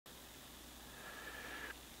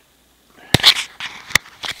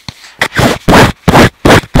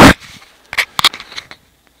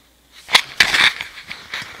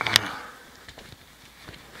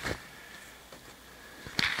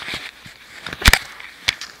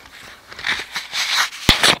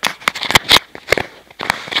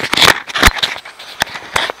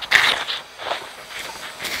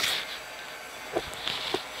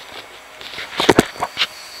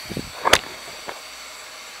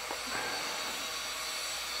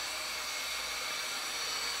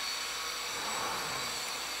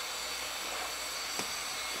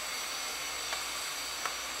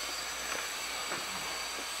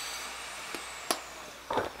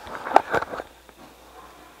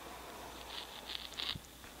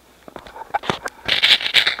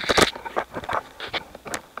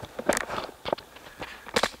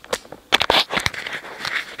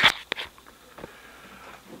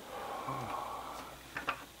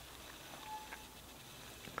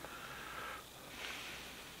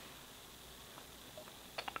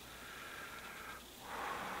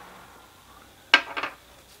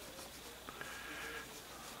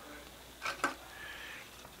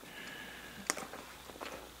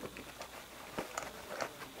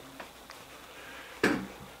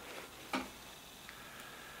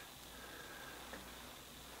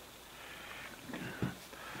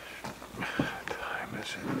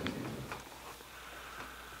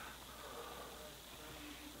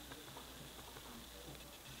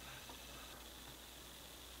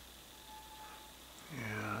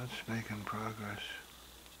making progress.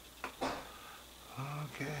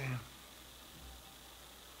 Okay.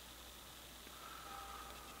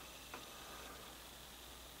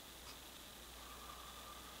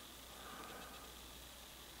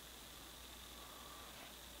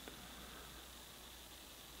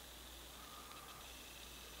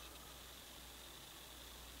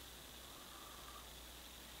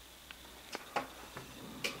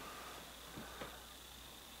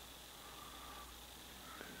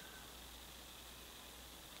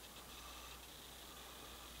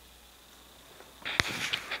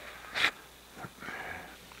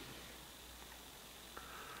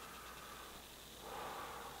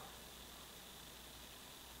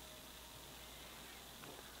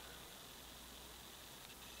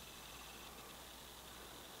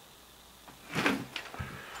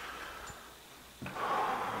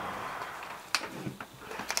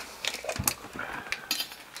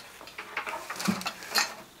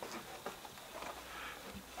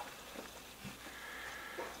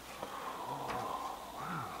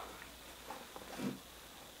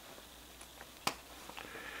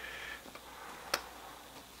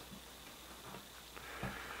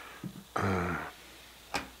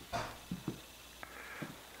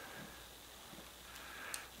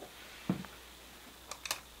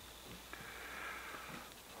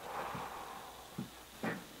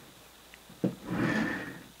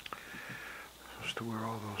 Supposed to wear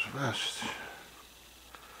all those vests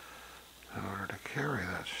in order to carry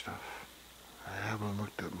that stuff. I haven't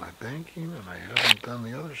looked at my banking and I haven't done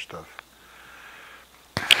the other stuff.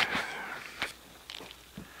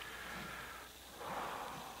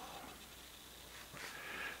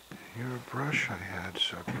 Your brush I had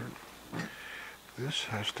separate. This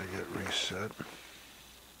has to get reset.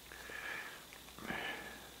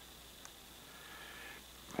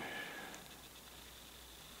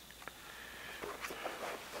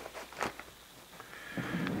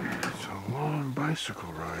 It's a long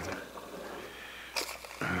bicycle ride.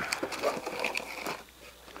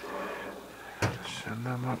 Send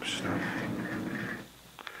them up stuff.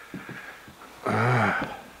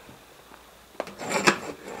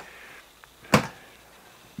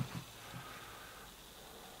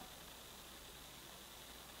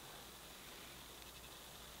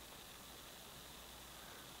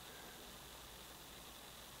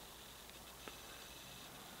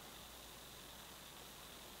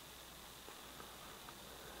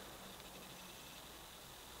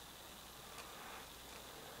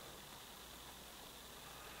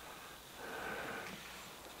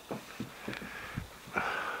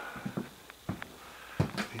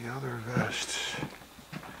 The other vests.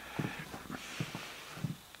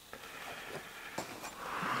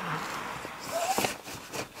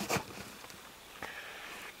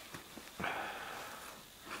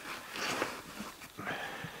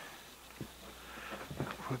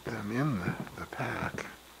 Put them in the pack.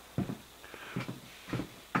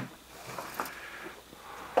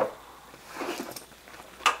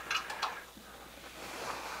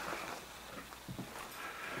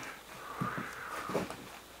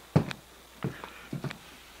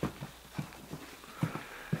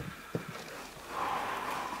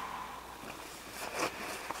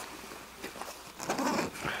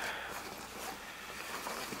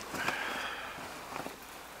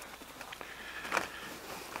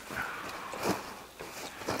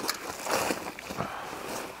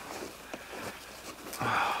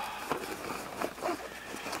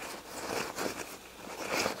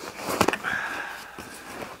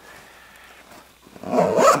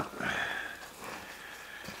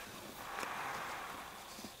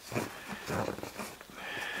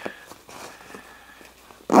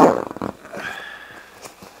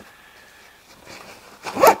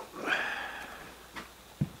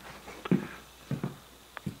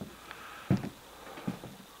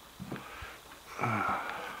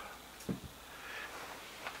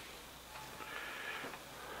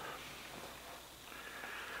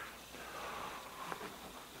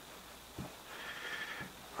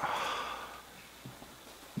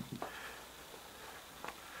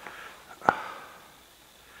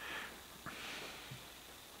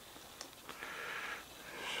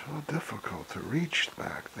 So difficult to reach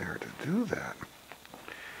back there to do that.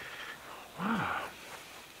 Wow.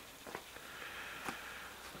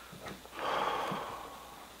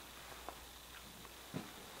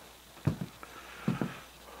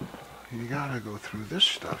 You gotta go through this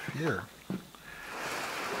stuff here.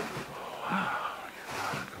 Wow, you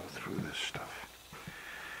gotta go through this stuff.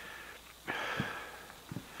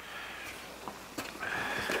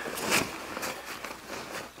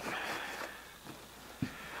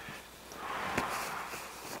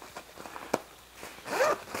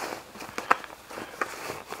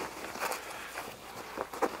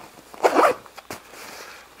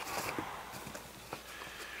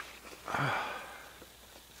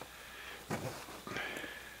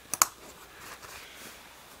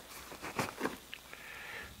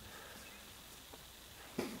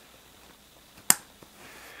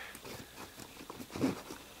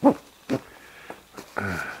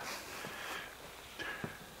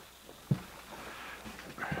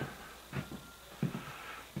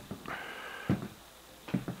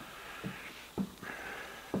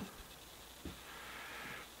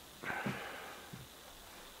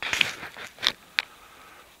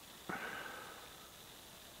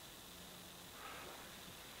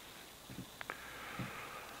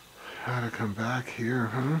 How to come back here,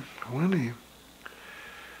 huh? Winnie.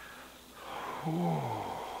 Oh.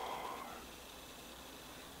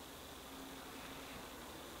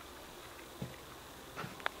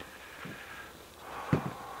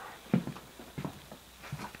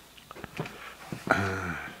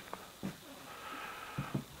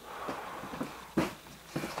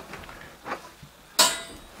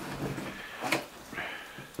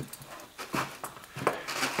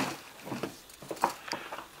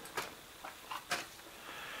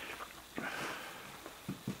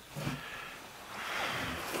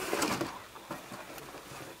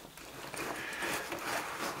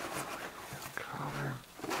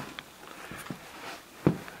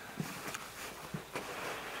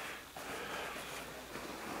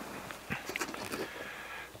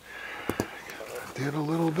 Did a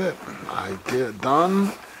little bit. I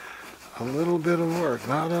done a little bit of work.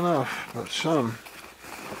 Not enough, but some.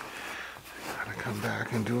 Gotta come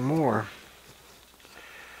back and do more.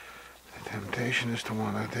 The temptation is to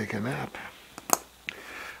want to take a nap.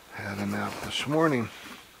 Had a nap this morning.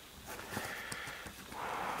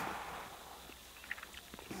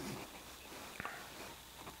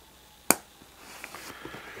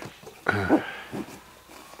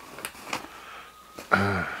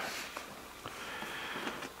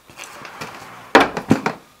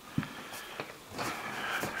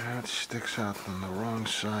 That sticks out on the wrong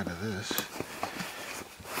side of this.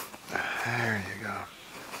 There you go.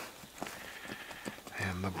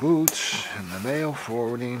 And the boots and the mail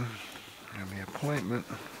forwarding and the appointment.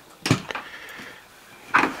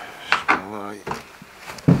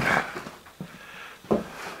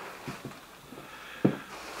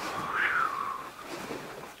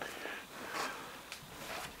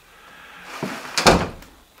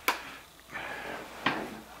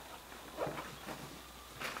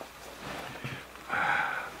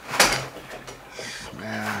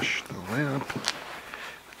 Smash the lamp.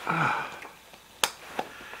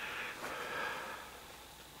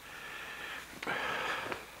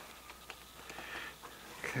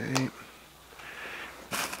 Okay.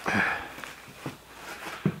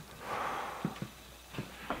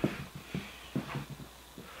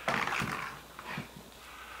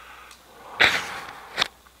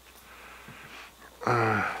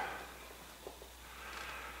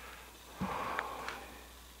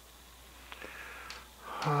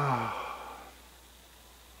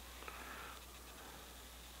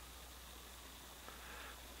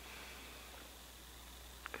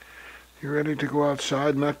 You ready to go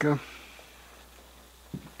outside, Mecca?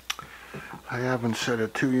 I haven't said a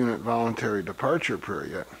 2-unit voluntary departure prayer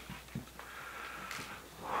yet.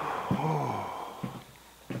 Oh.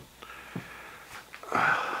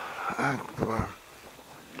 Akbar.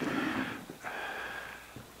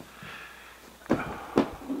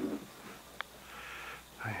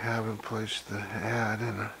 I haven't placed the ad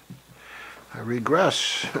and I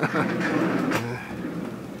regress.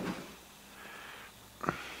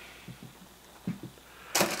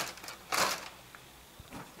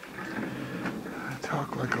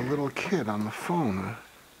 Talk like a little kid on the phone.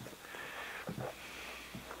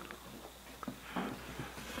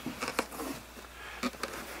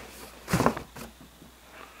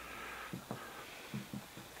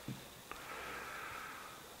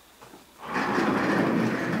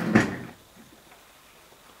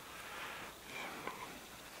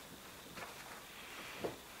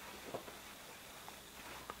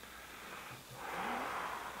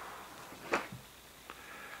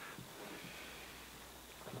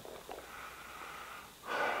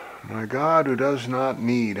 My God, who does not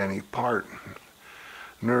need any partners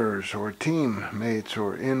or teammates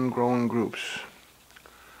or ingrown groups.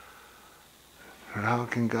 And how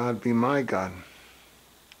can God be my God?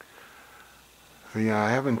 I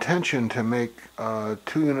have intention to make a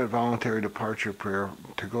 2-unit voluntary departure prayer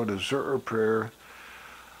to go to xref prayer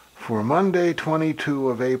for Monday, 22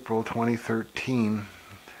 of April, 2013,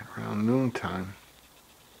 around noontime.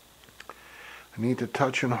 I need to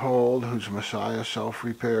touch and hold, who's Messiah,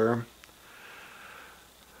 self-repair.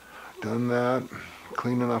 Done that.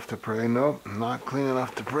 clean enough to pray? Nope, not clean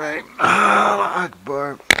enough to pray. Allah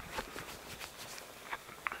Akbar.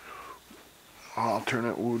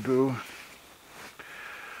 Alternate wudu.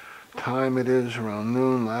 Time it is around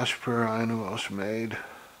noon. Last prayer I knew else made.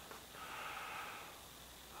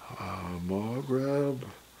 Maghrib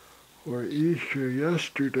or Isha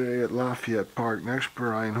yesterday at Lafayette Park. Next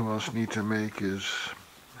prayer I know else need to make is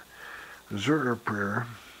Zuhr prayer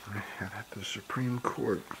at the Supreme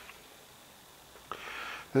Court.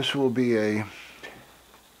 This will be a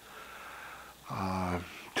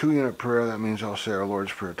 2-unit prayer. That means I'll say our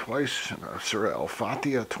Lord's Prayer twice, Surah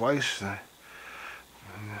Al-Fatiha twice,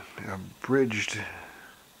 abridged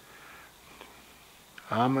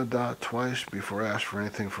Amadah twice before I ask for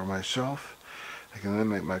anything for myself. I can then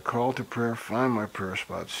make my call to prayer, find my prayer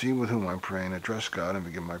spot, see with whom I'm praying, address God, and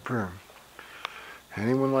begin my prayer.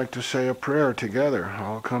 Anyone like to say a prayer together?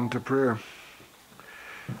 I'll come to prayer.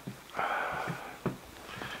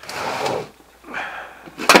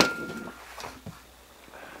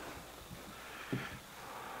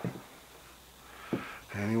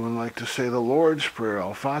 Anyone like to say the Lord's Prayer,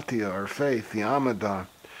 Al-Fatiha, our faith, the Amadah,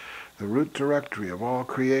 the root directory of all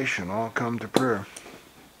creation? All come to prayer.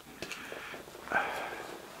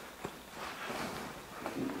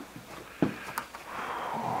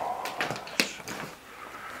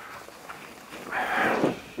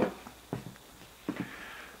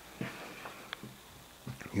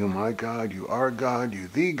 You my God, you our God, you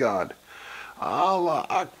the God. Allah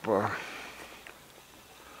Akbar.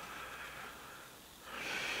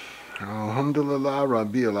 Alhamdulillah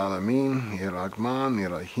Rabbil Alameen, Rahman,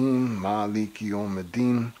 Rahim, Maliki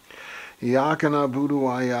Yawmiddin. Iyyaka na'budu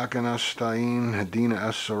wa iyyaka nasta'in, Hadina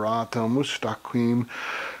as-sirata mustaqim,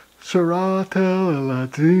 Sirata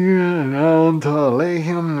al-ladhina an'amta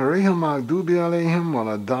alayhim, ghayril maghdubi alayhim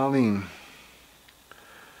waladdallin.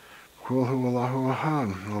 Qul huwallahu ahad,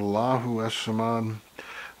 Allahu as-samad,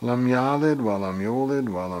 lam yalid wa lam yulid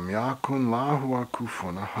wa lam yakun lahu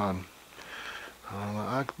kufuwan ahad.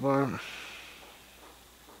 Allah Akbar.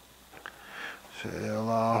 Say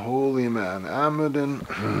Allah, holy man, Ahmadin.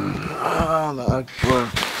 Allah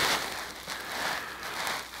Akbar.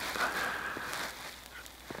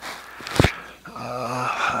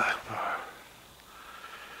 Allah Akbar.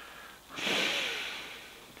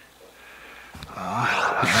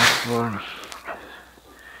 Allah Akbar.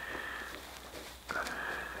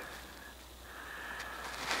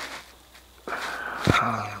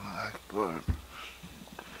 Allah Akbar.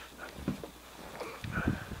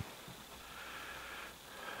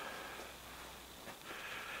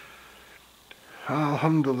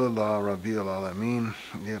 Alhamdulillah Rabbil Alameen,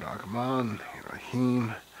 Rahman,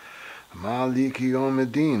 Rahim, Maliki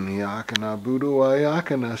Yawmiddin, Iyyaka na'budu wa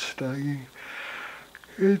iyyaka nasta'in,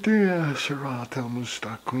 Ihdina as-sirata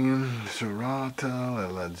al-mustaqim, Sirata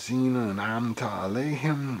al-ladzina an'amta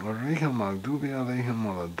alayhim, ghayril maghdubi alayhim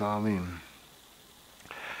waladdallin.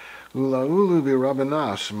 Ula ulu bi rabbin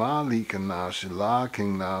nas, malik nas,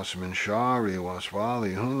 ilaking nas, min shari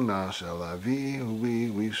waswali hung nas, elavi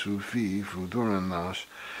wi sufi fuduran nas,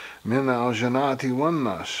 min al janati wan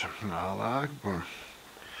nas. Allah Akbar.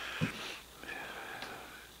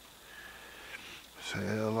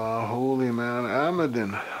 Say Allah, holy man,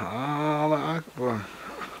 Ahmadin. Allah Akbar.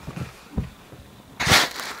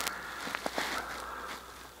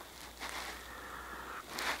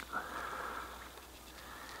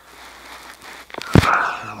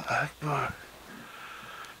 Allah Akbar.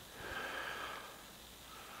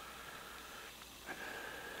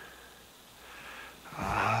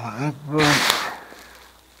 Allah Akbar.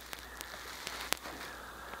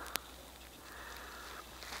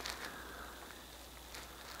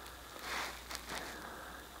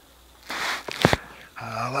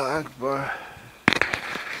 Allah Akbar.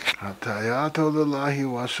 Atayatu lillahi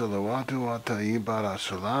wa salawatu wa tayyibat.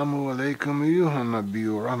 Assalamu alaikum ayyuhan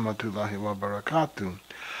nabiyyu rahmatullahi wa barakatuh.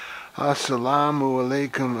 Assalamu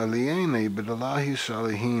alaikum aliyana ibadallahi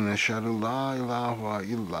salihin. Ashhadu la ilaha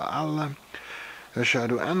illa Allah.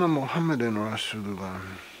 Ashhadu anna Muhammadan Rasulullah.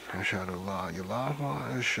 Ashhadu la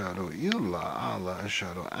ilaha, ashhadu illa Allah.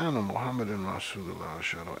 Ashhadu anna Muhammadan Rasulullah.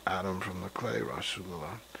 Ashhadu Adam from the clay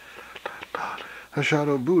Rasulullah.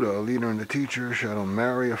 Ashhadu Buddha, a leader and a teacher. Ashhadu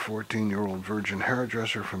Mary, a 14-year-old virgin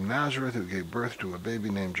hairdresser from Nazareth who gave birth to a baby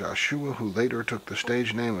named Joshua, who later took the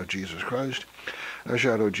stage name of Jesus Christ.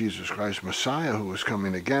 Ashhadu Jesus Christ Messiah, who is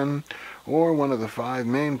coming again, or one of the 5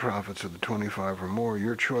 main prophets of the 25 or more,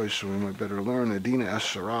 your choice, so we might better learn. Adina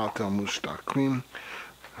as-sirat al-mustaqim,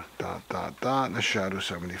 In the shadow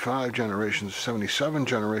 77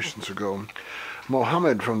 generations ago,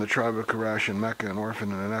 Mohammed from the tribe of Quraysh in Mecca, an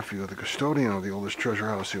orphan and a nephew of the custodian of the oldest treasure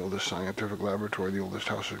house, the oldest scientific laboratory, the oldest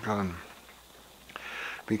house of God,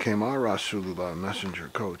 became our Rasulullah, messenger,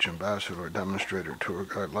 coach, ambassador, demonstrator, tour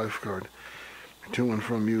guide, lifeguard, to and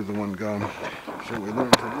from you, the one God. So we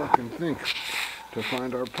learn to look and think to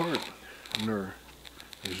find our partner.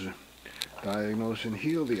 Is diagnose and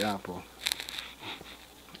heal the apple.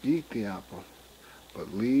 Eat the apple,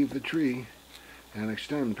 but leave the tree and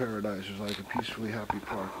extend paradise is like a peacefully happy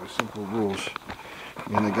park with simple rules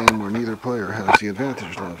in a game where neither player has the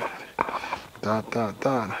advantage left.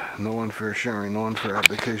 No unfair sharing, no unfair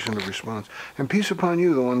application of response. And peace upon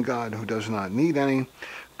you, the one God who does not need any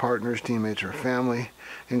partners, teammates, or family,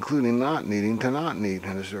 including not needing to not need,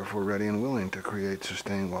 and is therefore ready and willing to create,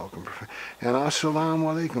 sustain, welcome, perfect. And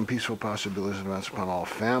assalamu alaikum, peaceful possibilities advance upon all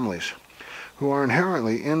families who are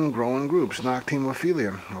inherently in growing groups,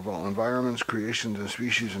 noctimophilia, of all environments, creations, and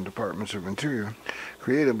species and departments of interior,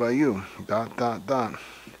 created by you. Assalamu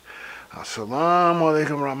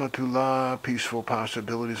alaikum rahmatullah, peaceful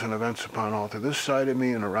possibilities and events upon all to this side of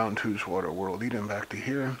me and around whose water world, Eden back to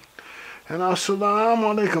here. And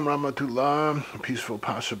assalamu alaikum rahmatullah, peaceful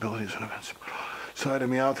possibilities and events side of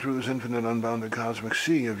me out through his infinite unbounded cosmic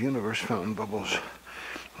sea of universe fountain bubbles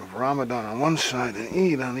of Ramadan on one side and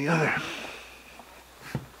Eid on the other.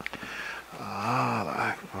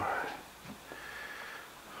 Allah Akbar.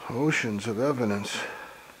 Oceans of evidence.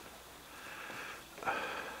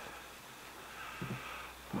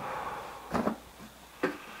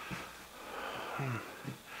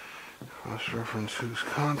 Cross-reference whose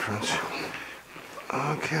conference.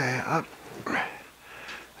 Okay, up.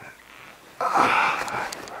 I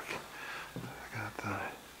got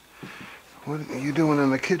that. What are you doing in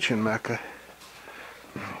the kitchen, Mecca?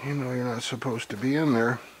 You know you're not supposed to be in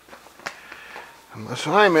there. Unless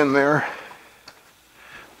I'm in there.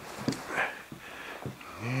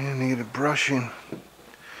 You need a brushing.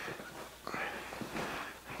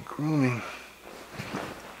 Grooming.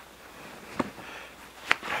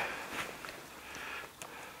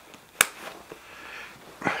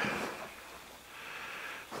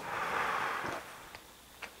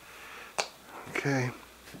 Okay.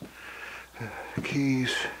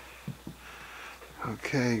 Keys.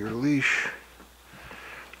 Okay, your leash.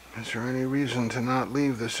 Is there any reason to not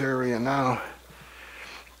leave this area now?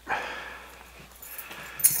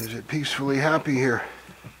 Is it peacefully happy here?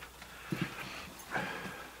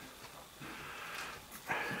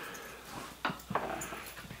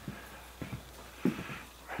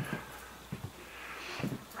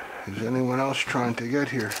 Is anyone else trying to get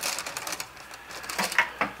here?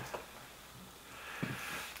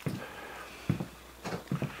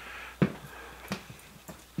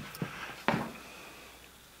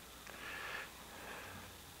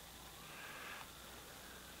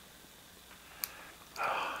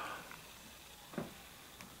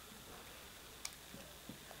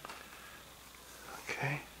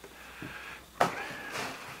 Okay.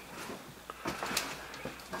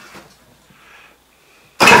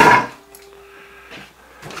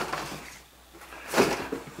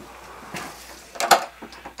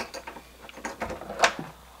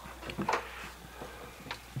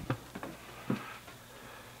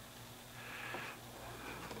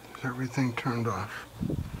 Is everything turned off?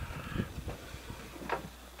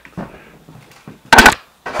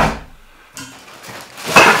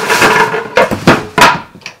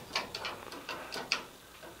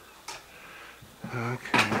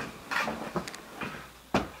 Okay.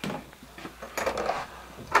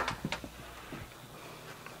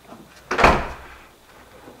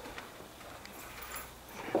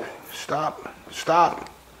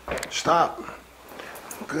 Stop.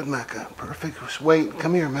 Good, Mecca. Perfect. Wait,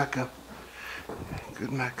 come here, Mecca.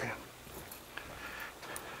 Good, Mecca.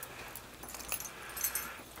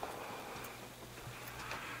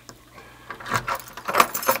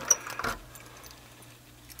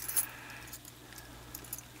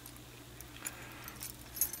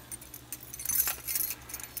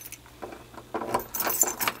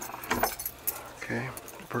 Okay,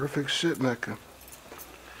 perfect sit, Mecca.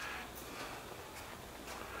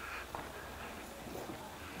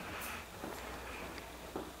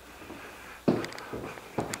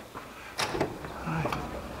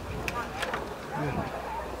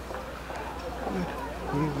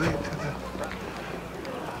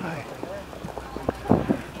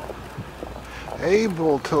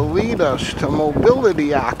 Able to lead us to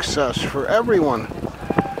mobility access for everyone.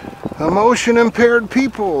 The motion impaired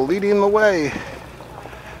people leading the way,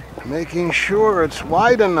 making sure it's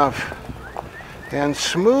wide enough and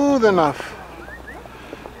smooth enough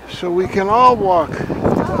so we can all walk.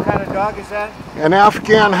 What kind of dog is that? An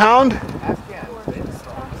Afghan hound? Afghan.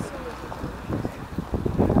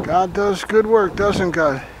 God does good work, doesn't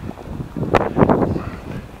God?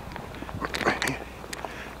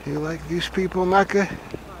 You like these people, Mecca?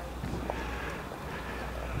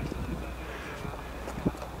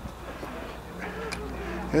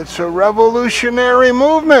 It's a revolutionary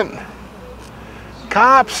movement.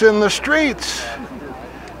 Cops in the streets,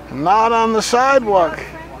 not on the sidewalk.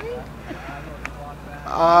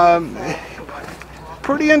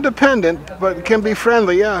 Pretty independent, but can be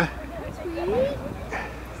friendly, yeah.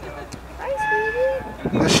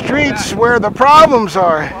 The streets where the problems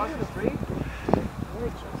are.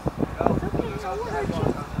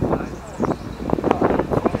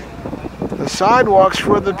 The sidewalks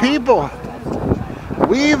for the people.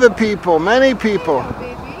 We the people, many people.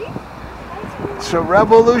 It's a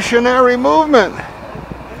revolutionary movement.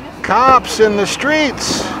 Cops in the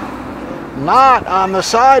streets, not on the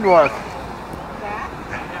sidewalk.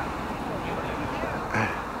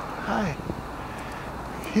 Hi.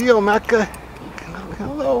 Heel, Mecca.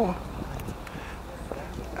 Hello.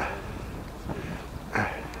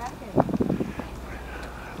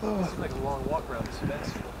 Hello. Like a long walk around this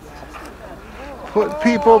fence.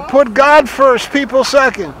 Put God first, people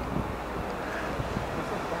second.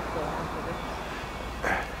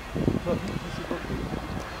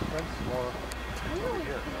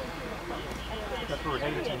 That's where we're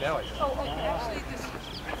headed to now, I think.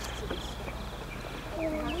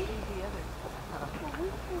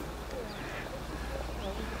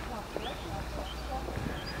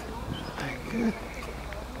 Good.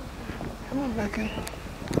 Come on, Becca.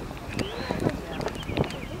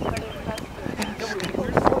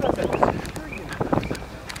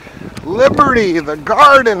 Liberty, the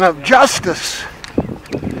garden of justice.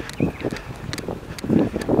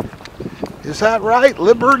 Is that right?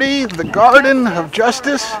 Liberty, the garden of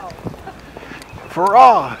justice for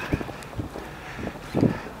all.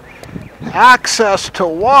 Access to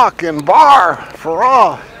walk and bar for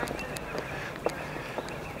all.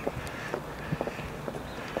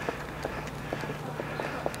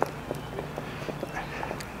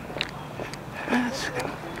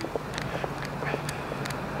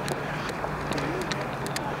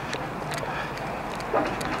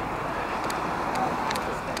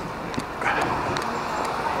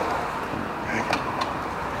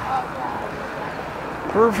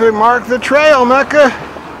 Perfect, mark the trail, Mecca.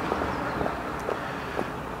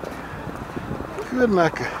 Good,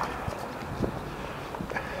 Mecca.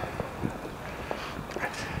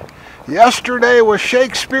 Yesterday was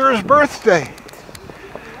Shakespeare's birthday.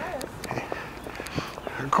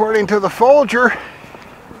 According to the Folger,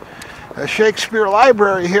 a Shakespeare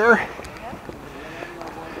library here.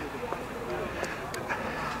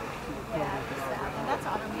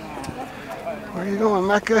 Where are you going,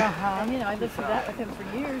 Mecca? You know, I lived with that with him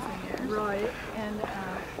for years and years. Right. And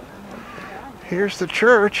here's the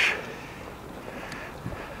church.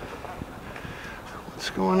 What's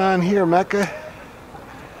going on here, Mecca?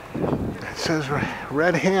 It says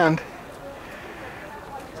red hand.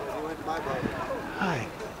 Hi.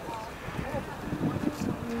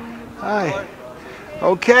 Hi.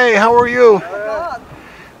 Okay, how are you?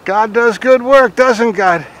 God does good work, doesn't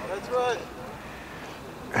God? That's right.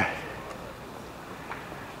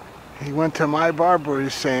 He went to my barber,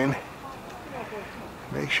 he's saying.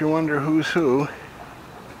 Makes you wonder who's who.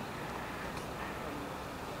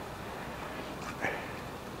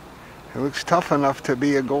 It looks tough enough to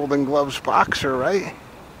be a Golden Gloves boxer, right?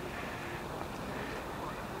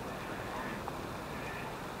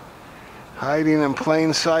 Hiding in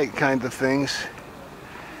plain sight kind of things.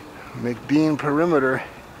 McBean perimeter.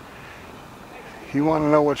 You want to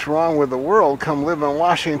know what's wrong with the world? Come live in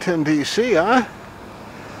Washington, D.C., huh?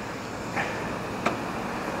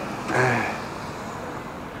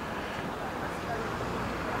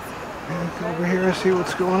 Look over here and see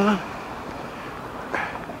what's going on.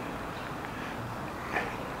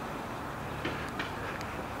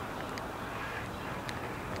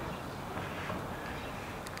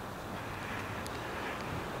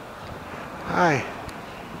 Hi.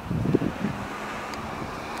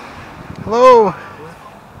 Hello.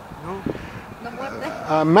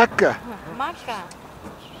 Mecca. Mecca.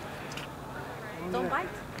 Don't bite.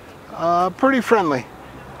 Pretty friendly.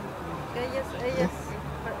 Yes.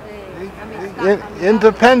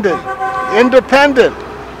 Independent. Independent.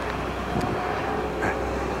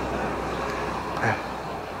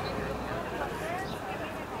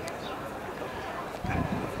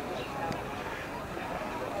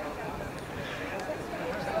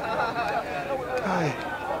 Hi.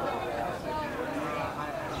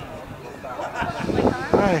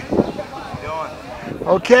 Hi. How you doing?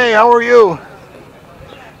 Okay, how are you?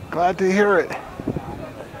 Glad to hear it.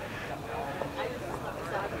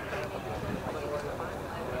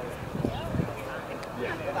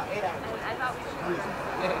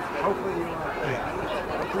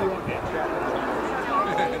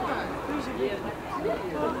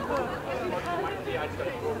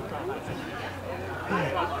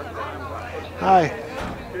 Hi.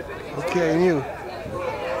 Okay, and you?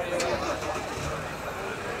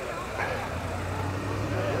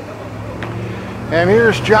 And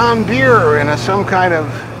here's John Deere in some kind of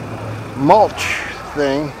mulch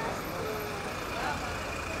thing.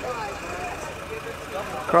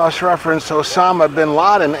 Cross-reference Osama bin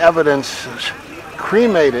Laden evidence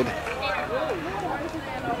cremated.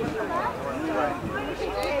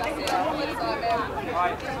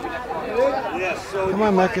 Come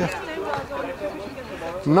on, Mecca.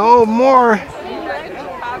 No more.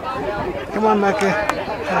 Come on, Mecca.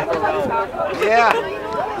 Yeah.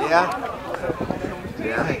 Yeah.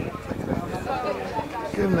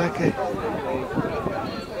 Good, Mecca.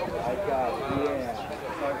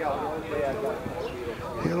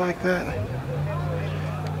 You like that?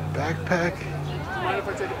 Backpack. Mind if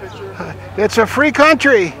I take a picture? It's a free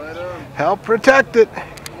country. Help protect it.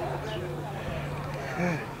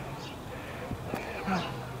 Good.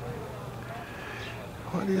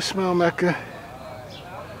 What do you smell, Mecca?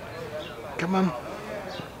 Come on.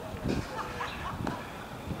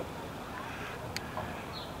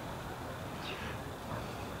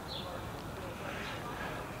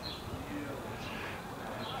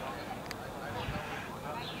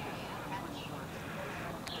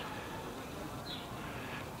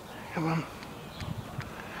 Come on.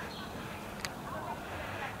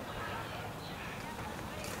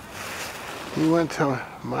 We went to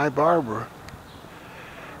my barber.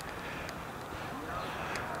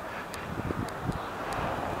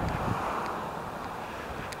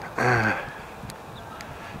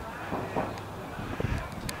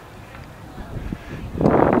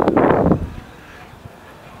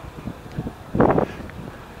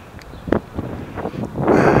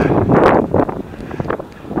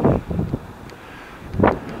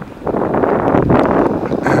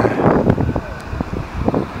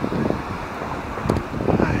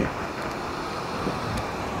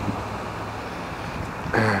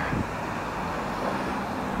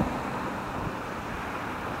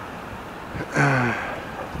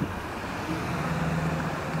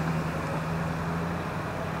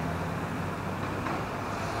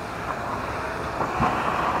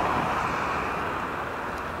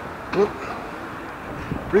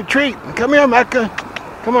 Retreat. Come here, Mecca.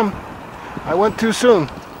 Come on. I went too soon.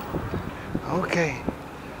 Okay.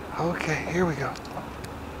 Okay, here we go.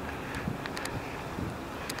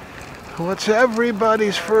 What's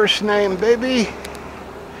everybody's first name, baby?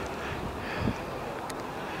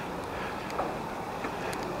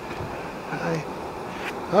 Hi.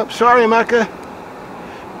 Oh, sorry, Mecca.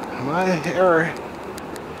 My error.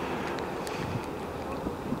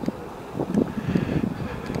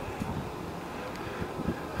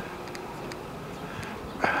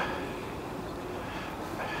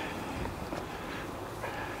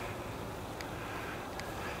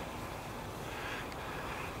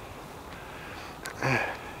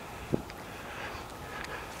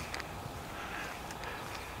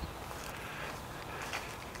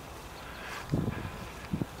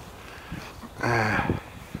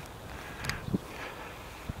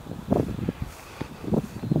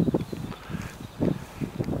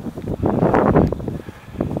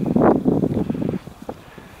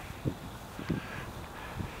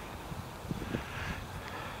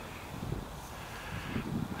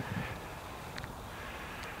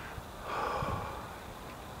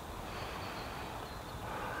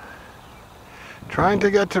 Trying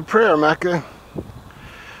to get to prayer, Mecca.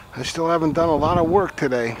 I still haven't done a lot of work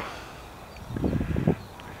today.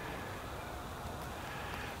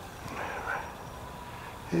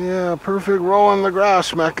 Yeah, perfect roll in the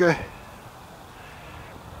grass, Mecca.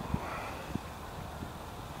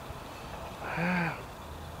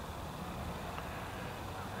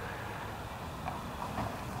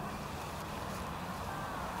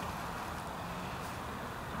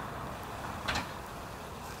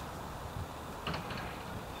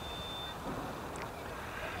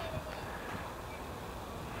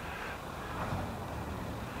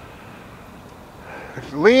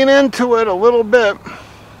 Lean into it a little bit.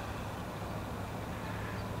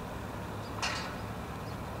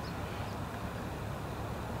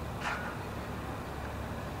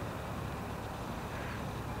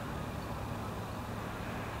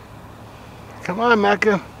 Come on,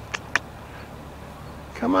 Mecca.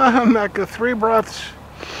 Come on, Mecca. 3 breaths.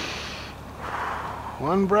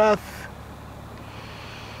 One breath.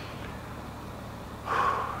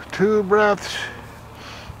 2 breaths.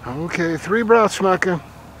 Okay, 3 breaths, Mecca.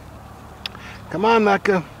 Come on,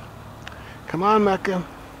 Mecca. Come on, Mecca.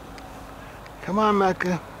 Come on,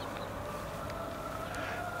 Mecca.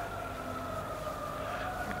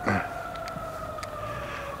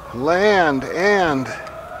 Land and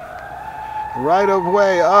right of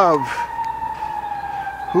way of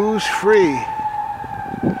who's free,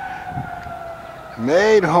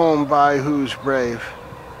 made home by who's brave.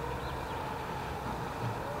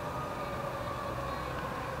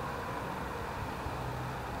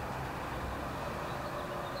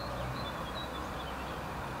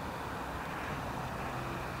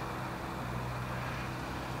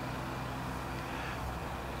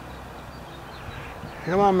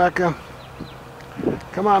 Come on, Mecca.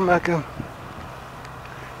 Come on, Mecca.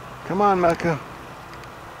 Come on, Mecca.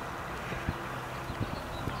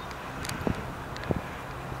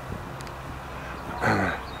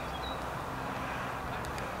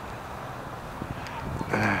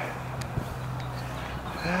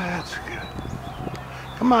 That's good.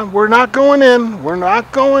 Come on, we're not going in. We're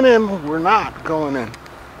not going in. We're not going in.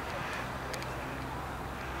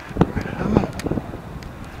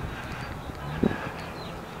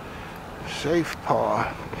 Safe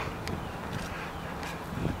paw.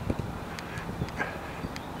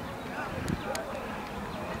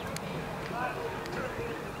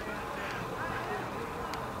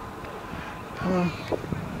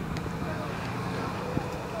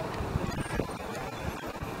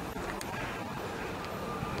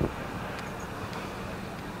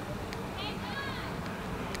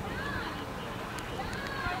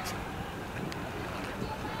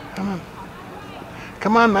 Come on.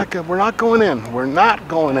 Come on, Mecca. We're not going in. We're not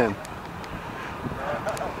going in.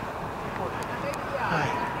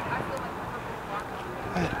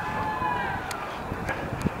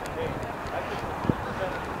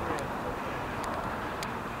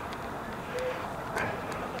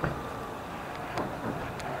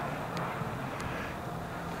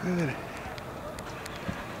 Good.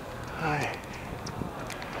 Hi.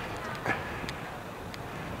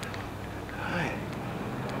 Hi.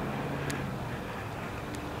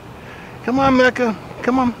 Come on, Mecca.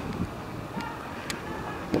 Come on.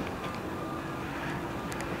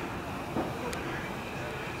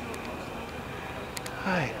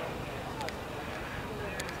 Hi.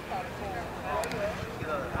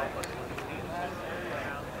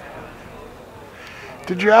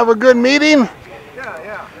 Did you have a good meeting?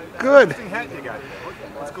 Yeah. Good. Interesting hat you got there.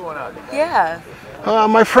 What's going on? Yeah.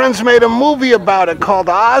 My friends made a movie about it called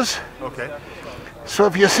Oz. Okay. So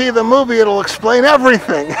if you see the movie, it'll explain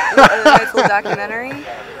everything. A nice little documentary.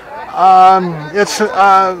 It's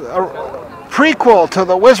a prequel to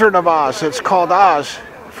The Wizard of Oz. It's called Oz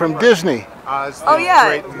from Disney. Oz, Oh,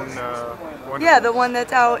 yeah. Great and, wonderful. Yeah, the one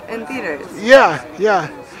that's out in theaters. Yeah.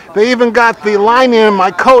 They even got the lining in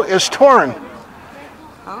my coat is torn.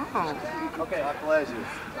 Oh. Okay, my pleasure.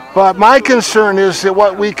 But my concern is that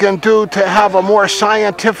what we can do to have a more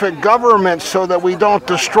scientific government so that we don't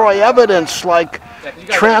destroy evidence, like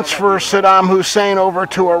transfer Saddam Hussein over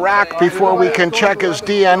to Iraq before we can check his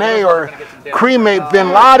DNA, or cremate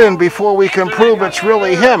bin Laden before we can prove it's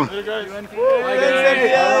really him. See you soon.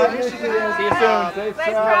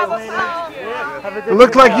 It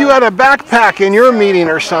looked like you had a backpack in your meeting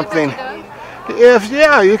or something.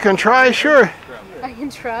 Yeah, you can try, sure. I can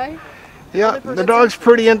try. Yeah, the dog's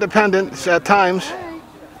pretty independent at times.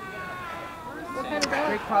 What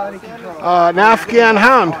kind of dog? An Afghan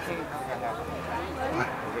hound.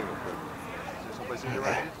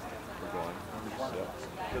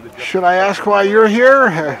 Should I ask why you're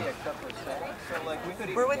here?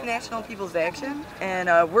 We're with National People's Action, and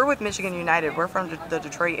we're with Michigan United. We're from the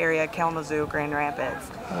Detroit area, Kalamazoo, Grand Rapids.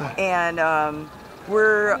 And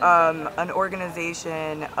we're an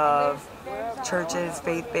organization of churches,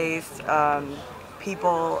 faith-based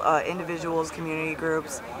people, individuals, community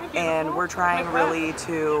groups, and we're trying really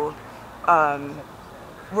to,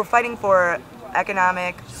 we're fighting for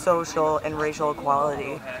economic, social, and racial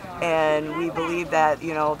equality. And we believe that,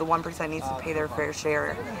 you know, the 1% needs to pay their fair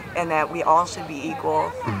share, and that we all should be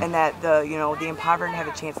equal, and that the, you know, the impoverished have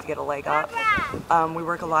a chance to get a leg up. We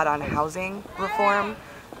work a lot on housing reform.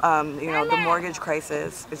 You know, the mortgage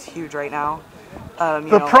crisis is huge right now.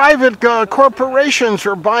 The private corporations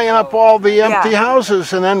are buying up all the empty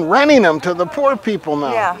houses and then renting them to the poor people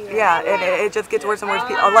now. Yeah, it just gets worse and worse.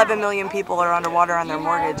 11 million people are underwater on their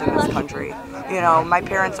mortgage in this country. You know, my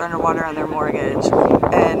parents are underwater on their mortgage,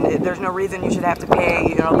 and there's no reason you should have to pay,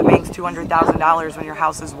 you know, the bank's $200,000 when your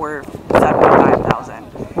house is worth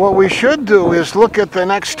 $75,000. What we should do is look at the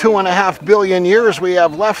next 2.5 billion years we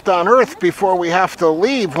have left on Earth before we have to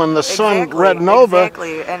leave when the sun red nova.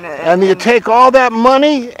 Exactly. And you take all that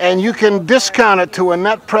money and you can discount it to a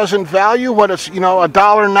net present value. What it's,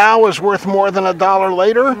 $1 now is worth more than $1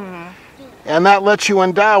 later. Mm-hmm. And that lets you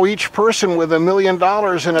endow each person with $1 million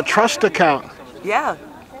in a trust account. Yeah,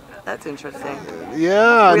 that's interesting.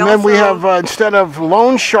 Yeah, and then we have, instead of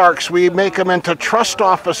loan sharks, we make them into trust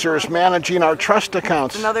officers managing our trust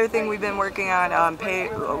accounts. Another thing we've been working on,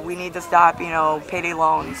 we need to stop, payday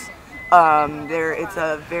loans. It's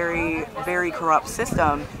a very, very corrupt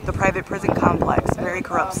system. The private prison complex, very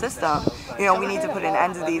corrupt system. We need to put an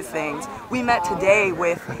end to these things. We met today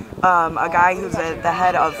with a guy who's the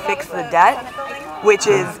head of Fix the Debt, which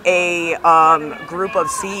is a group of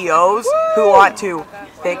CEOs who want to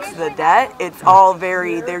fix the debt. It's all they're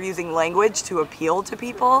using language to appeal to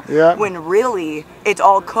people, when really it's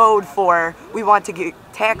all code for, we want to get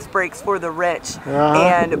tax breaks for the rich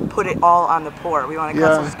and put it all on the poor. We want to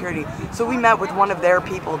cut Social Security. So we met with one of their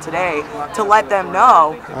people today to let them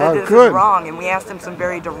know that this is wrong, and we asked them some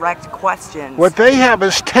very direct questions. What they have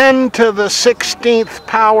is 10 to the 16th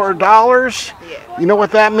power dollars. You know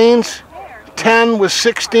what that means? 10 with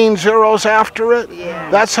 16 zeros after it.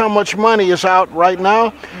 That's how much money is out right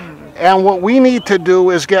now. And what we need to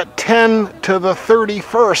do is get 10 to the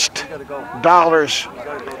 31st dollars.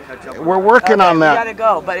 We're working on that. We gotta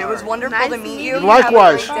go, but it was wonderful to meet you.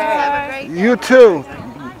 Likewise. You too.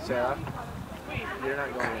 Sarah, you're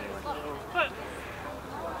not going anywhere.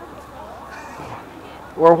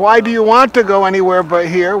 Or why do you want to go anywhere but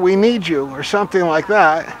here? We need you, or something like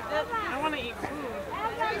that. I want to eat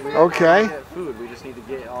food. Okay. Food. We just need to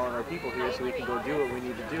get all of our people here so we can go do what we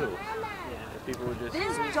need to do. If people would just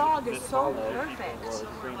This dog is so perfect. Well,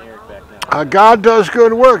 bring Eric back now. God does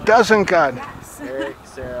good work, doesn't God? Eric,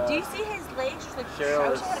 Sarah. Do you see his legs? Just like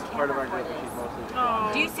Cheryl is crouched? part of our group, but she's mostly.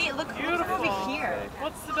 Oh, Do you see it? Look over here.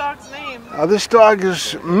 what's the dog's name? This dog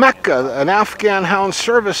is Mecca, an Afghan hound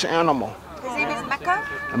service animal. His name is Mecca.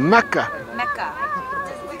 Mecca. Mecca.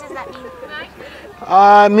 What does that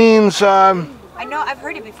mean? It means I know I've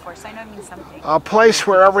heard it before, so I know it means something. a place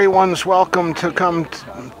where everyone's welcome to come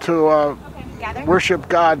to Gather. worship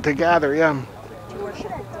God, to gather, To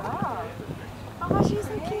worship. Oh, she's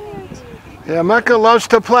so cute. Yeah, Mecca loves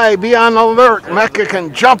to play. Be on alert. Mecca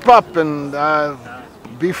can jump up and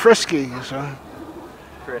be frisky. So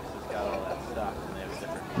Chris has got all that stuff, and they have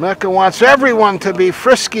different Mecca wants everyone to be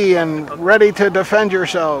frisky and ready to defend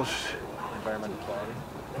yourselves. environmental quality.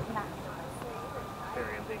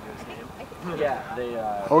 Very ambiguous name. Yeah,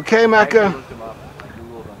 they. Okay, I Mecca. looked them up,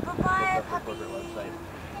 Googled them, Bye-bye, looked up their corporate puppy.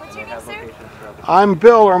 website. What's They your name, have sir? locations throughout the I'm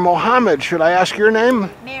Bill or Mohammed. Should I ask your name?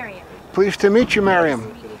 Miriam. Pleased to meet you,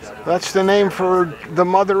 Miriam. That's the name for the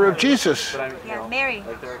mother of Jesus. But Yeah, Mary.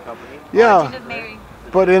 like they're a company. Yeah, Origin of Mary.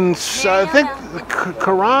 but in I think the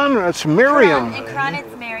Quran it's Miriam. In Quran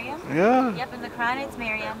it's Miriam. Yeah. Yep, in the Quran it's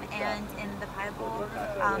Miriam, and in the Bible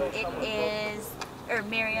it is, or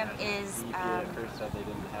Miriam is At first said they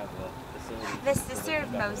didn't have the facility. the sister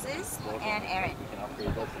of Moses and Aaron. We can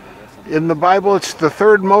upgrade this and do this. In the Bible, it's the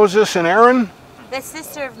third Moses and Aaron. The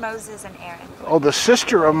sister of Moses and Aaron. Oh, the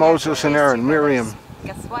sister of Moses and Aaron, Miriam.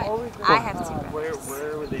 Guess what? I have two brothers.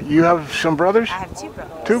 Where would they? You have some brothers? I have two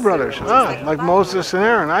brothers. Two brothers. Ah, like Moses and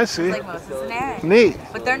Aaron. I see. Like Moses and Aaron. Neat.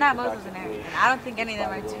 But they're not Moses and Aaron. And I don't think any of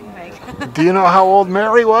them are too big. Do you know how old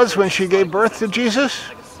Mary was when she gave birth to Jesus?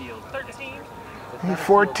 13.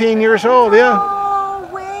 14 years old, yeah. Oh,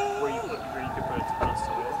 wait. Where you could put it on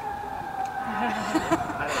soil.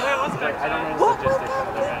 Wait, what's back I don't know the logistics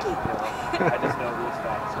of that. I just know these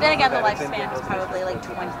facts. Then again, the lifespan was probably like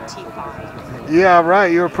 25. Yeah,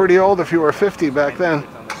 right. You were pretty old if you were 50 back then.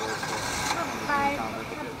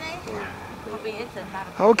 Probably is a not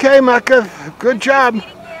a Okay, Mecca. Good job.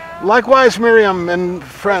 Likewise, Miriam and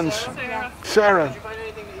friends. Sarah. I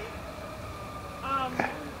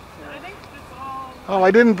think it's all. Oh,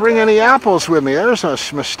 I didn't bring any apples with me. There's a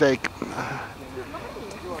mistake.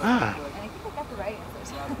 Ah. I think I got the right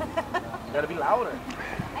answers. You gotta be louder.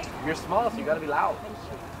 You're small, so you gotta be loud.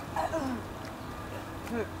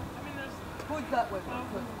 Who's that with?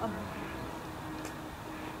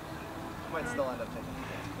 Might still end up taking it.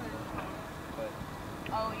 But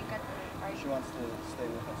Oh, you got the right. she wants to stay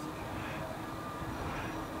with us.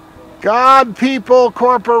 God, people,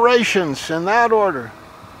 corporations, in that order.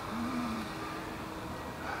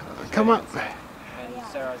 Come on. And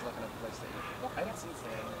Sarah's looking at the place that I haven't seen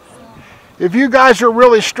Sarah. If you guys are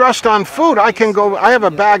really stressed on food, I can go. I have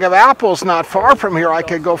a bag of apples not far from here. I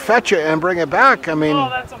could go fetch it and bring it back. I mean, Oh,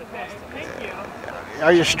 that's okay. Thank you.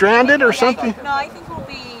 are you stranded or something? No, I think we'll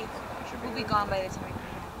be gone by the time we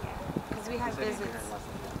come we have visits.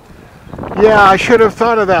 Yeah, I should have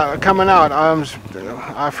thought of that coming out.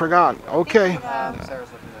 I forgot. Okay.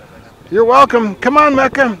 You're welcome. Come on,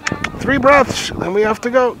 Mecca. 3 breaths, and we have to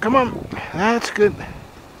go. Come on. That's good.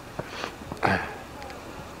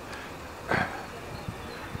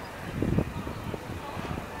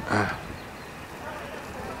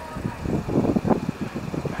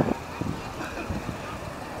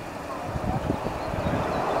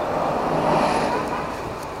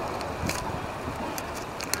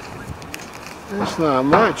 It's not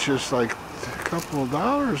much, it's like a couple of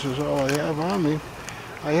dollars is all I have on me.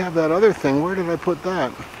 I have that other thing, where did I put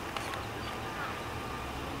that?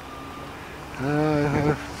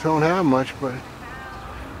 I don't have much, but...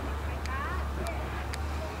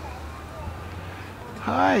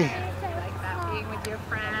 Hi. Like that being with your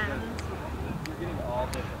friends.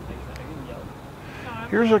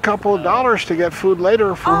 Here's a couple of dollars to get food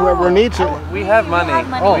later for whoever needs it. We have money.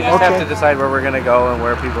 Oh, We just okay. have to decide where we're gonna go and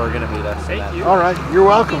where people are gonna meet us. Thank you. All right, you're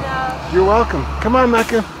welcome. You're welcome. Come on,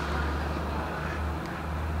 Mecca.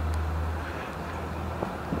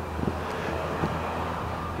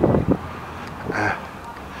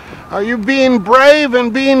 Are you being brave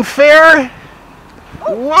and being fair?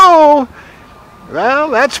 Whoa! Well,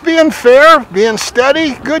 that's being fair, being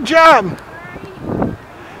steady. Good job.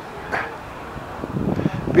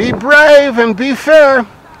 Be brave and be fair.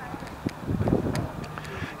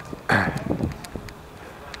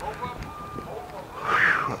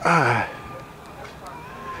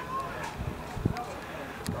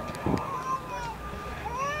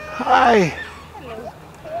 Hi.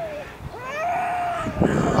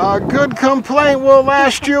 A good complaint will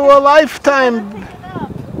last you a lifetime.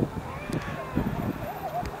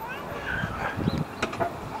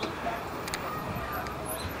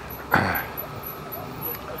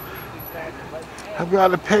 I've got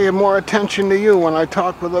to pay more attention to you when I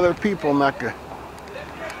talk with other people, Mecca.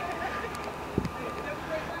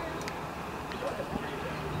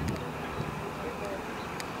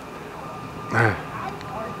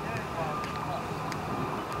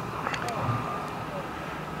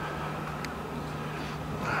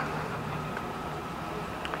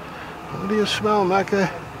 What do you smell, Mecca?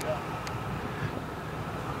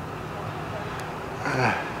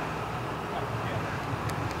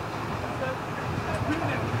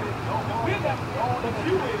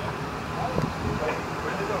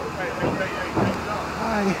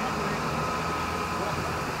 Hi.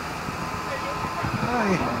 Hi.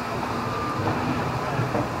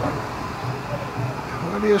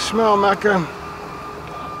 What do you smell, Mecca?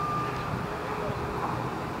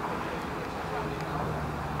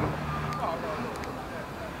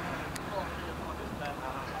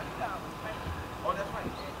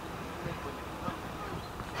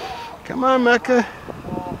 Come on, Mecca.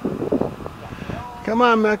 Come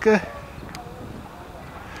on, Mecca.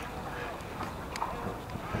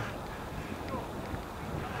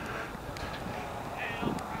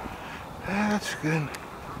 That's good.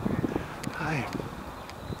 Hi.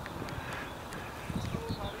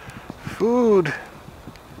 Food.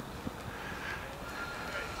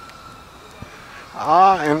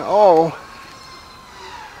 Ah and O.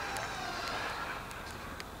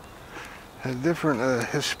 Have different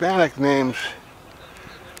Hispanic names,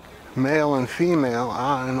 male and female.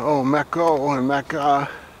 Ah and O, Mecco and Mecca.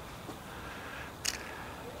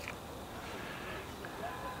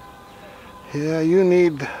 Yeah, you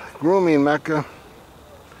need grooming, Mecca.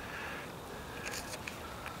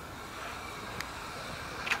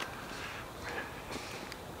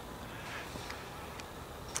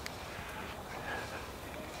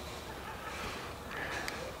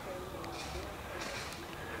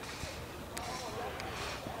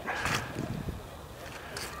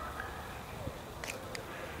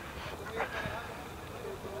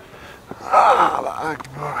 Allah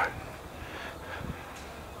Akbar.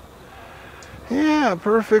 Yeah,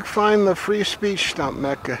 perfect. Find the free speech stump,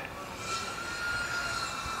 Mecca.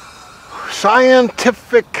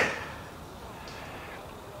 Scientific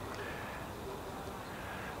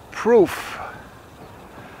proof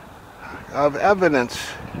of evidence.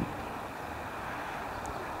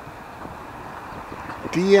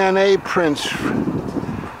 DNA prints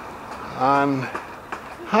on...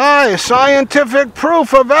 Hi, scientific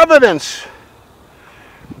proof of evidence.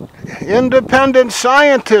 Independent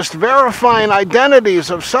scientists verifying identities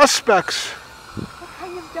of suspects. What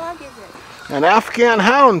kind of dog is it? An Afghan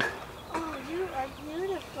hound. Oh, you are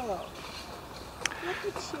beautiful.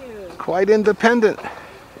 Look at you. Quite independent.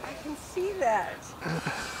 I can see that.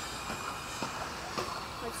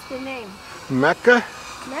 What's the name? Mecca.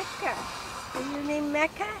 Mecca. Is your name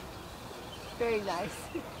Mecca? Very nice.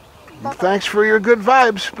 Thanks for your good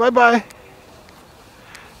vibes. Bye-bye.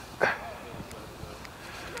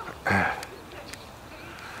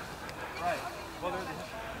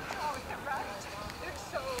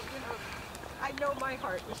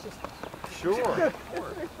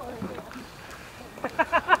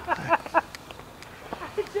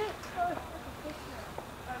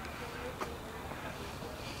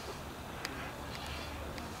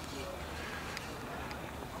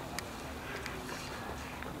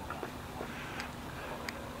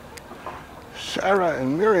 Sarah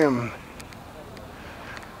and Miriam.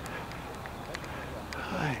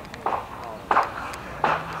 Hi.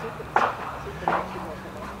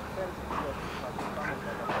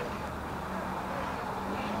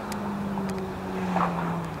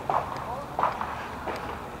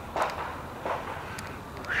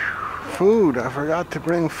 Food. I forgot to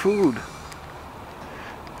bring food.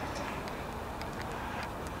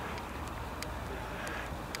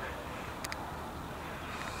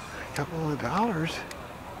 A couple of dollars.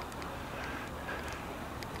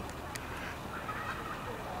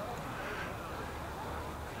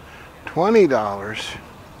 $20.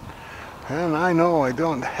 And I know I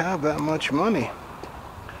don't have that much money.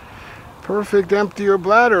 Perfect empty your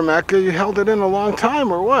bladder, Mecca. You held it in a long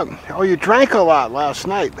time or what? Oh, you drank a lot last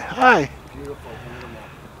night. Hi. Beautiful animal.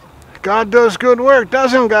 God does good work,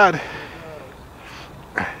 doesn't God?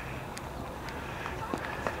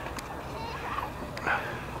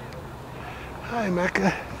 Hi,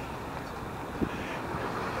 Mecca.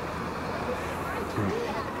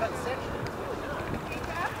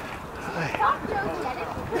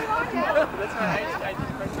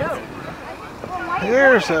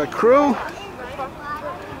 Here's a crew.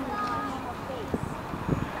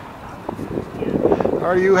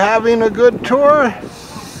 Are you having a good tour?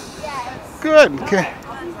 Yes. Good.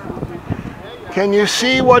 Can you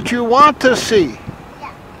see what you want to see?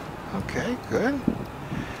 Yeah. Okay, good.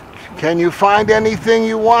 Can you find anything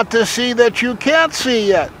you want to see that you can't see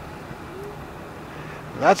yet?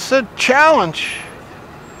 That's a challenge.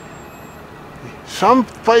 Some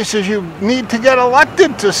places you need to get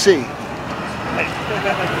elected to see.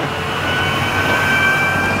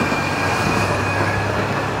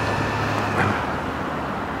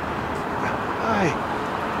 Hi.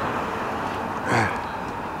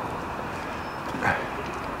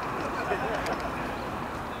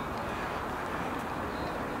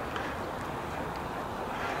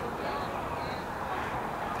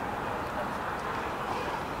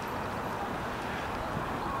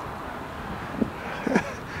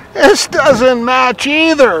 This doesn't match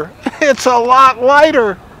either. It's a lot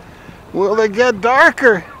lighter. Will it get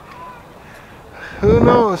darker? Who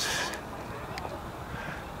knows?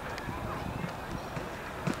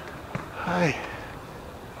 Hi.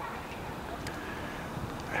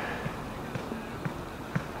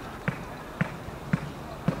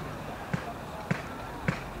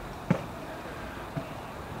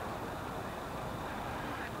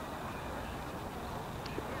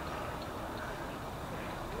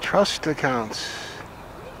 Trust accounts,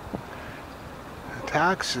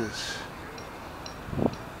 taxes.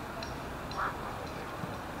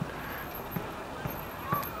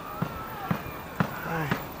 Hi.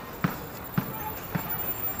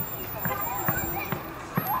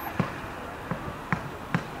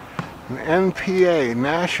 An NPA,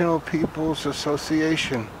 National People's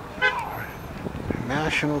Association,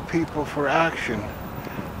 National People for Action,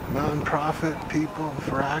 Nonprofit People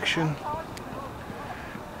for Action.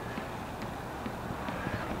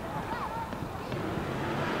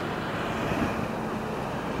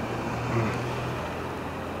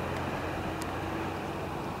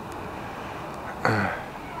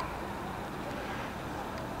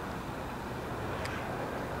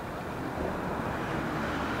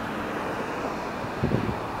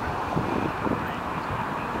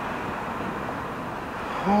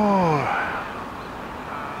 Oh.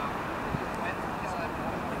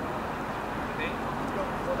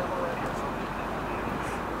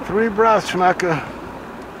 Three breaths, Mecca.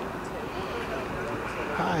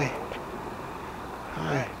 Hi.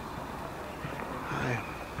 Hi. Hi.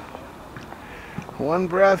 One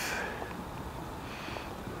breath.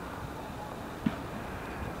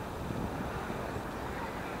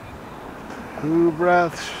 Two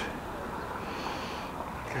breaths.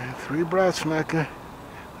 Okay, three breaths, Mecca.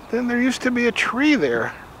 Then there used to be a tree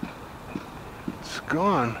there. It's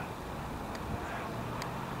gone.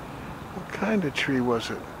 What kind of tree was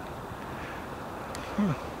it?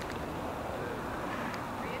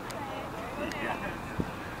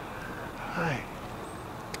 Hi.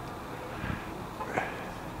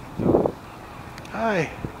 Hi.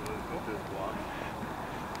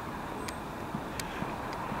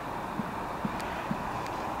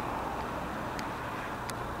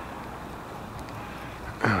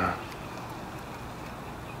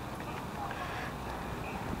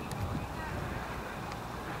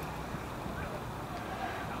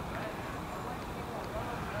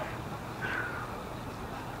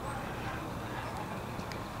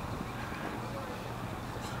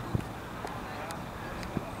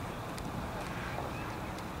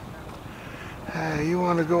 Hey, you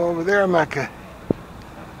want to go over there, Mecca?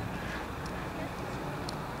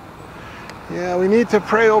 Yeah, we need to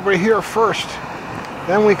pray over here first.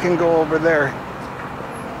 Then we can go over there.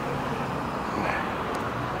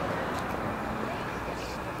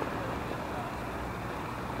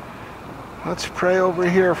 Let's pray over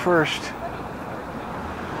here first.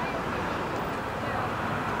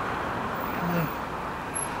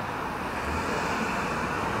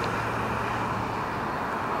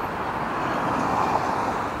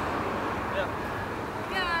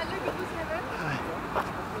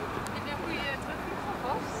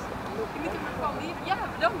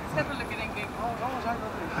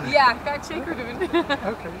 Ja, ga ik zeker doen.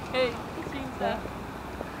 Oké. Hey, tot ziens.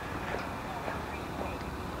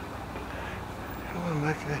 Come on,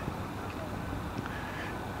 Mecca.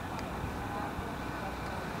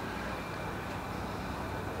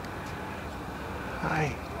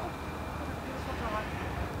 Hi.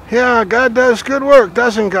 Yeah, God does good work,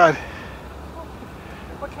 doesn't God?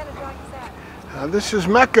 What kind of dog is that? This is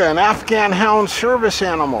Mecca, an Afghan hound service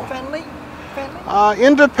animal. Friendly? Friendly?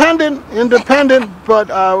 Independent, but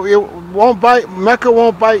it won't bite. Mecca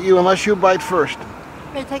won't bite you unless you bite first.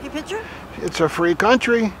 May I take a picture? It's a free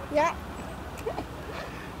country. Yeah.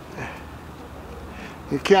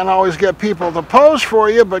 You can't always get people to pose for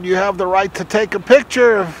you, but you have the right to take a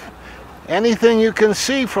picture of anything you can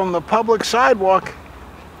see from the public sidewalk.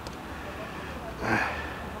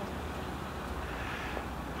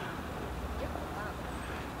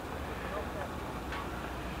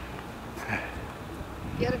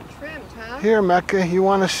 Get him trimmed, huh? Here, Mecca, you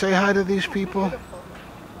want to say hi to these people?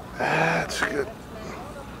 That's good.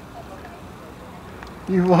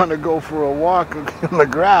 You want to go for a walk in the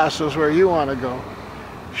grass is where you want to go.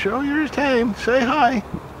 Show your tame. Say hi.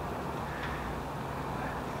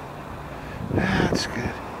 That's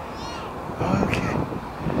good. Okay.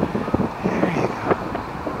 There you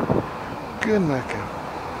go. Good, Mecca.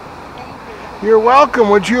 You're welcome.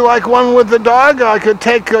 Would you like one with the dog? I could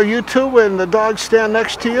take you two and the dog stand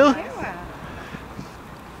next to you.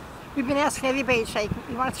 We've been asking everybody, say,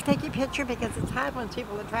 you want us to take your picture because it's hard when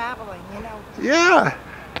people are traveling, you know. Yeah.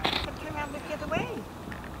 But turn around and look the other way.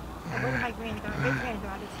 One of my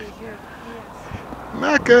great-granddaughters says you're, yes.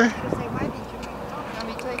 Mecca. She'll say, why did you make it? Let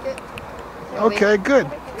me take it. Okay, good.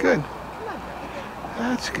 Good. Come on.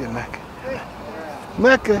 That's good, Mecca.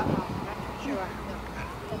 Mecca. Sure.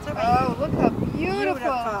 That's all right. Oh, look how beautiful,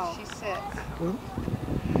 Beautiful. she said.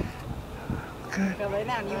 Good. So lay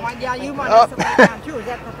down. You want us to lay down too. Is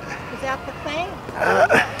that the thing? Oh,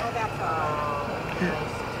 that's all.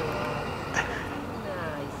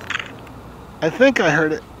 I think I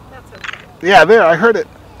heard it. That's okay. Yeah, there, I heard it.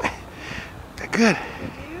 Good.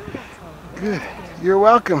 Beautiful. Good. You're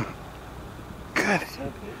welcome. Good. So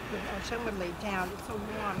beautiful. Oh, someone laid down. It's so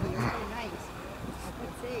warm here. So nice. I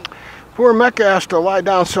can see. Poor Mecca has to lie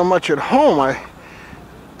down so much at home.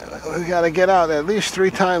 We got to get out at least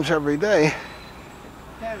 3 times every day.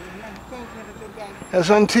 Very nice. Thank you. Have a good day.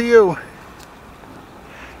 As unto you.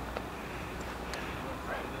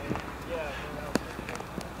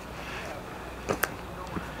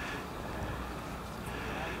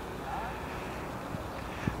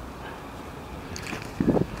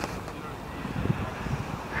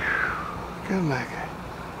 Good, Mecca.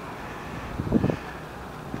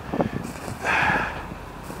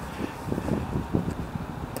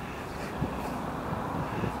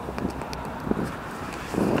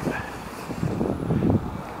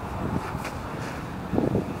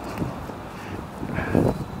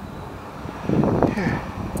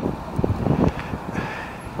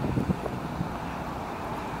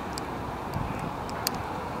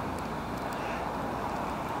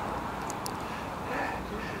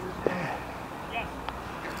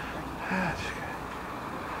 That's good.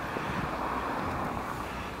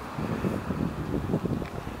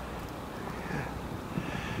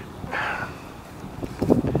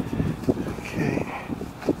 Okay.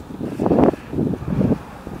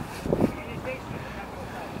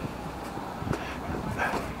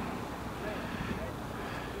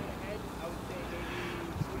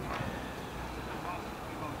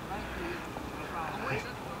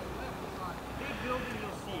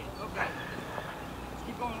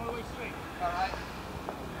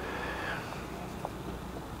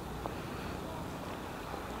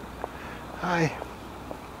 Hi.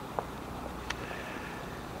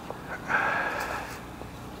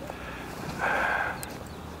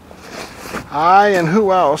 I and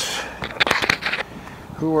who else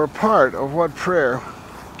who were part of what prayer?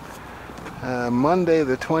 Monday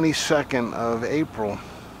the 22nd of April.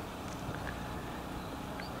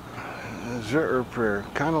 Z'er prayer,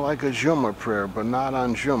 kind of like a Juma prayer, but not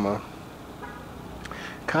on Juma.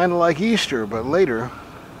 Kind of like Easter, but later.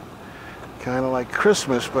 Kind of like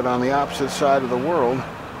Christmas, but on the opposite side of the world.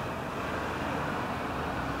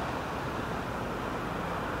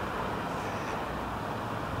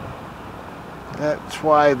 That's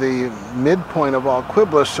why the midpoint of all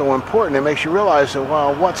Qibla is so important. It makes you realize that,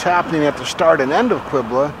 well, what's happening at the start and end of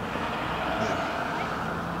Qibla,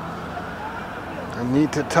 I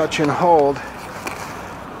need to touch and hold,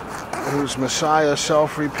 whose Messiah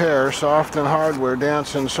self-repair, soft and hardware,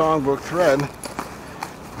 dance and songbook thread,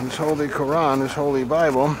 His Holy Quran, His Holy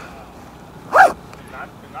Bible.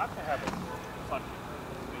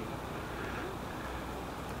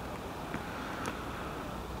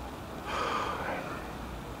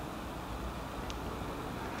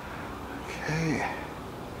 Okay.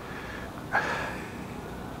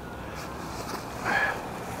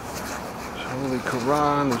 His Holy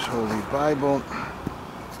Quran, His Holy Bible.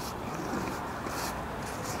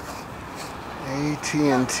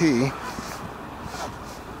 AT&T.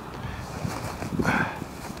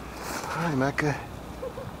 Hi, Mecca.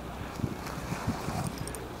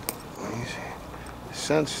 Easy.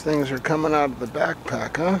 Sense things are coming out of the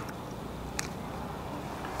backpack, huh?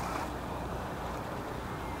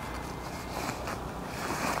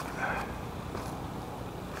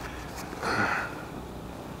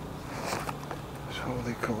 His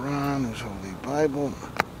Holy Quran, His Holy Bible.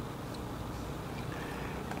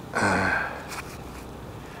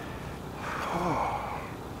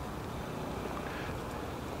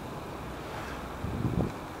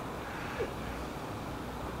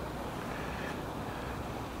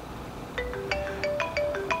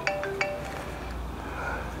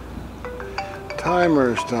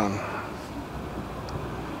 Timer's done.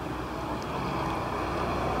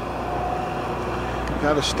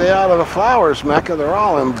 Got to stay out of the flowers, Mecca. They're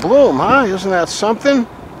all in bloom, huh? Isn't that something?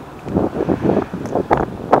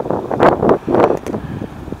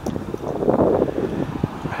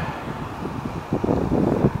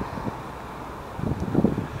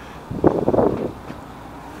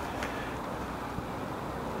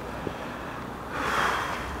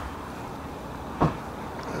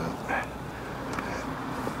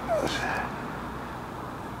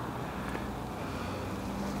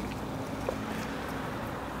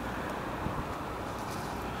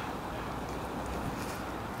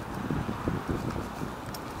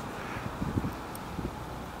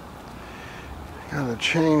 Gotta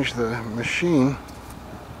change the machine.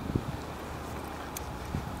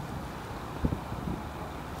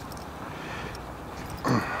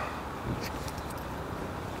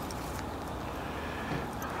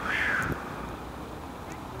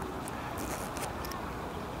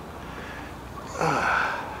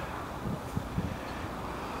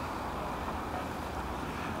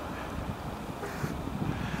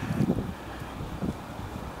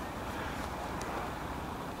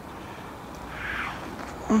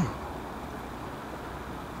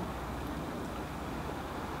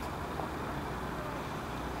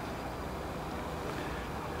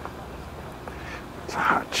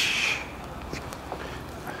 Touch.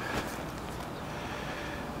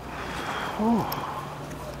 Oh.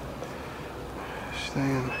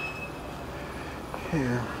 Staying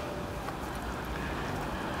here.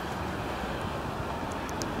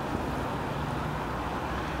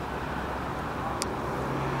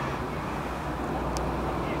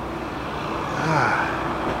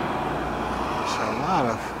 It's a lot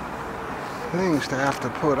of things to have to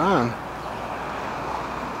put on.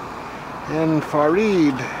 And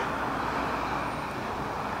Farid.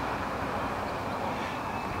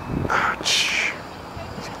 Ouch.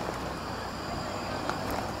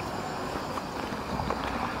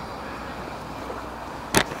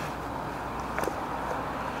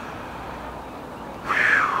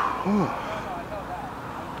 Whew.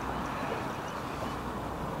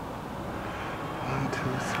 1, 2,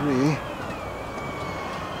 3.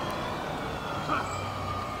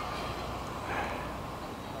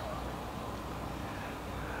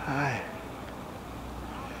 Hi.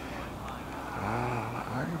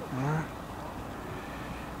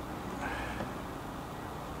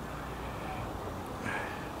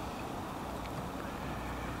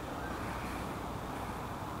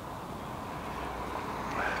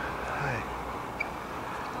 Hi.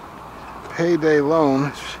 Payday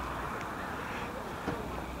loans.